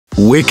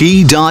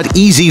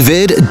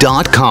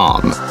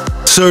wiki.ezvid.com.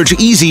 Search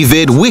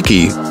EasyVid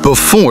Wiki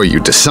before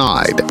you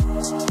decide.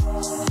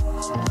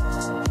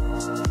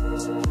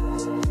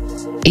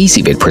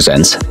 EasyVid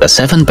presents the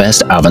 7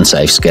 best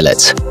oven-safe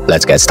skillets.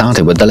 Let's get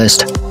started with the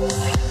list.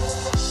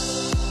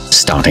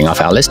 Starting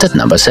off our list at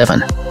number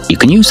 7. You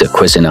can use the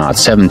Cuisinart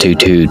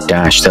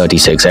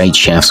 722-36H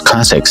Chef's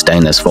Classic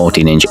Stainless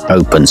 14-inch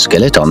open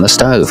skillet on the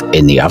stove,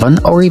 in the oven,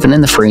 or even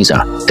in the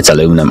freezer. Its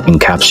aluminum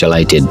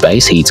encapsulated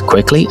base heats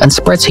quickly and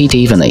spreads heat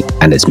evenly,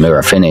 and its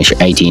mirror finish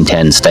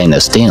 1810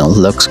 stainless steel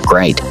looks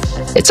great.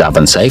 It's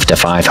oven safe to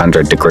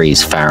 500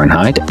 degrees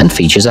Fahrenheit and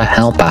features a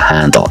helper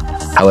handle.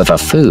 However,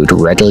 food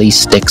readily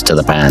sticks to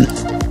the pan.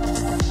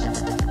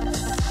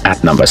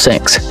 At number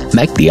 6,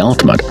 make the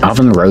ultimate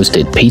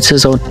oven-roasted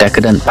pizzas or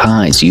decadent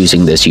pies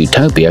using this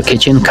Utopia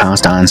kitchen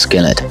cast iron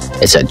skillet.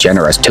 It's a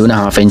generous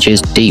 2.5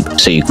 inches deep,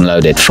 so you can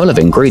load it full of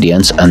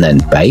ingredients and then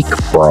bake,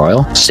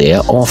 broil,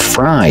 sear, or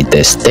fry.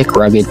 This thick,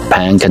 rugged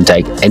pan can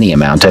take any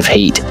amount of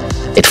heat.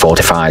 It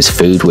fortifies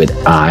food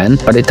with iron,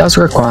 but it does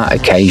require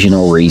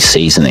occasional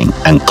re-seasoning,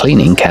 and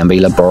cleaning can be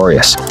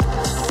laborious.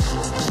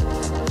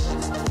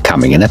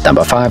 Coming in at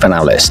number 5 on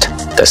our list,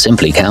 the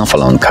Simply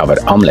Calphalon covered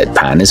omelette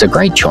pan is a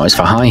great choice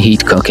for high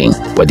heat cooking,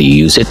 whether you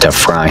use it to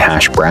fry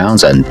hash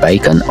browns and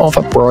bacon or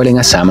for broiling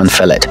a salmon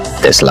fillet.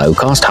 This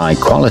low-cost,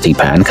 high-quality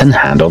pan can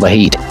handle the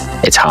heat.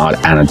 Its hard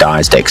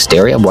anodized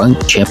exterior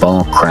won't chip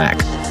or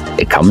crack.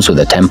 It comes with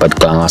a tempered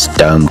glass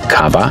dome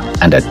cover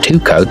and a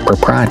 2-coat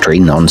proprietary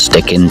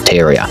non-stick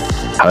interior.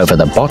 However,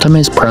 the bottom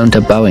is prone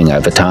to bowing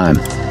over time.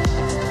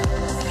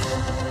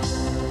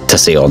 To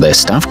see all this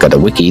stuff, go to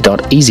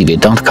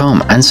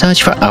wiki.ezvid.com and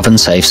search for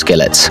oven-safe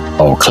skillets,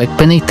 or click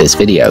beneath this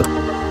video.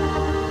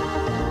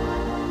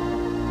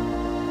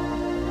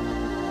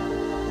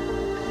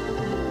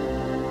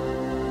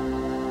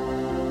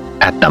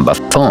 At number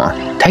 4,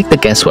 take the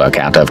guesswork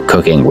out of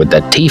cooking with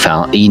the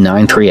T-fal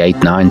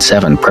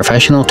E93897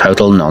 Professional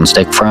Total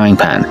Non-Stick Frying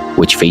Pan,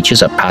 which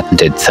features a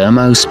patented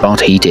thermo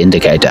spot heat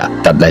indicator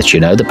that lets you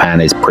know the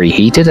pan is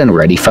preheated and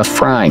ready for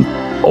frying,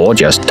 or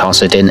just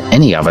toss it in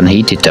any oven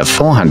heated to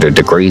 400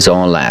 degrees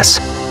or less.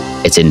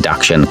 It's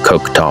induction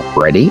cooktop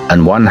ready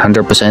and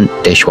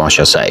 100%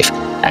 dishwasher safe,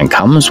 and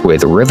comes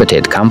with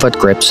riveted comfort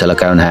grip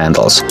silicone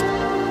handles.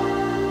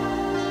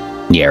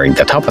 Nearing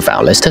the top of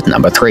our list at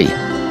number 3.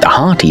 The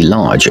hearty,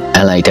 large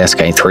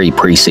L8SK3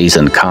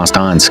 pre-seasoned cast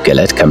iron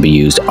skillet can be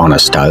used on a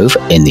stove,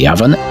 in the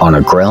oven, on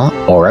a grill,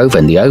 or over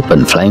in the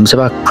open flames of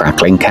a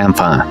crackling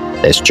campfire.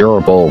 This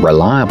durable,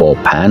 reliable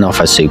pan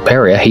offers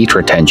superior heat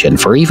retention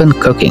for even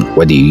cooking,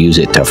 whether you use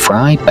it to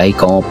fry,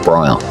 bake, or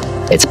broil.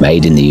 It's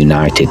made in the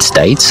United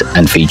States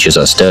and features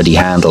a sturdy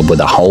handle with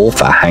a hole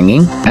for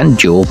hanging and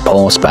dual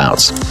pour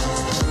spouts.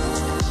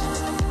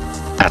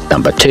 At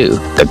number 2,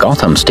 the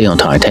GOTHAM Steel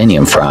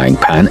Titanium Frying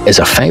Pan is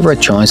a favorite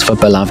choice for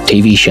beloved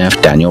TV chef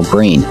Daniel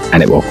Green,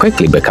 and it will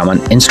quickly become an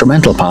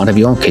instrumental part of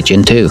your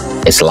kitchen too.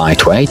 It's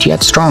lightweight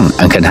yet strong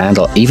and can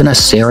handle even a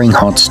searing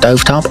hot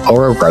stovetop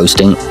or a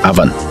roasting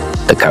oven.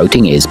 The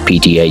coating is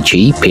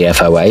PTHE,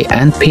 PFOA,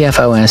 and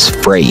PFOS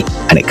free,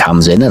 and it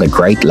comes in at a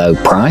great low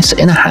price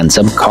in a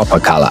handsome copper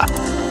color.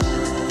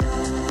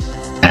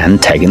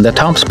 And taking the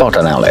top spot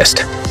on our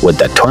list, with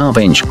the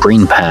 12-inch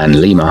GreenPan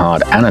Lima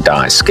hard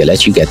anodized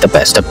skillet, you get the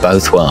best of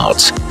both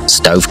worlds,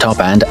 stovetop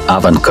and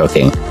oven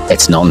cooking.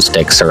 Its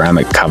non-stick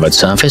ceramic covered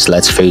surface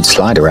lets food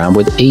slide around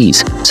with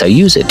ease, so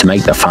use it to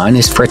make the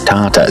finest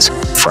frittatas,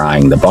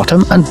 frying the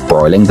bottom and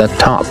broiling the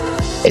top.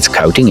 Its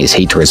coating is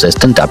heat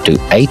resistant up to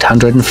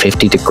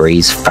 850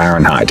 degrees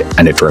Fahrenheit,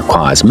 and it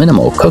requires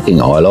minimal cooking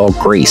oil or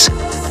grease.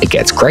 It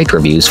gets great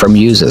reviews from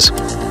users.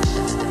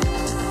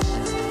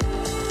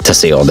 To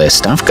see all this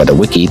stuff, go to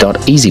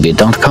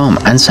wiki.ezvid.com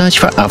and search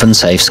for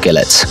oven-safe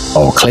skillets,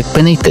 or click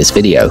beneath this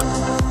video.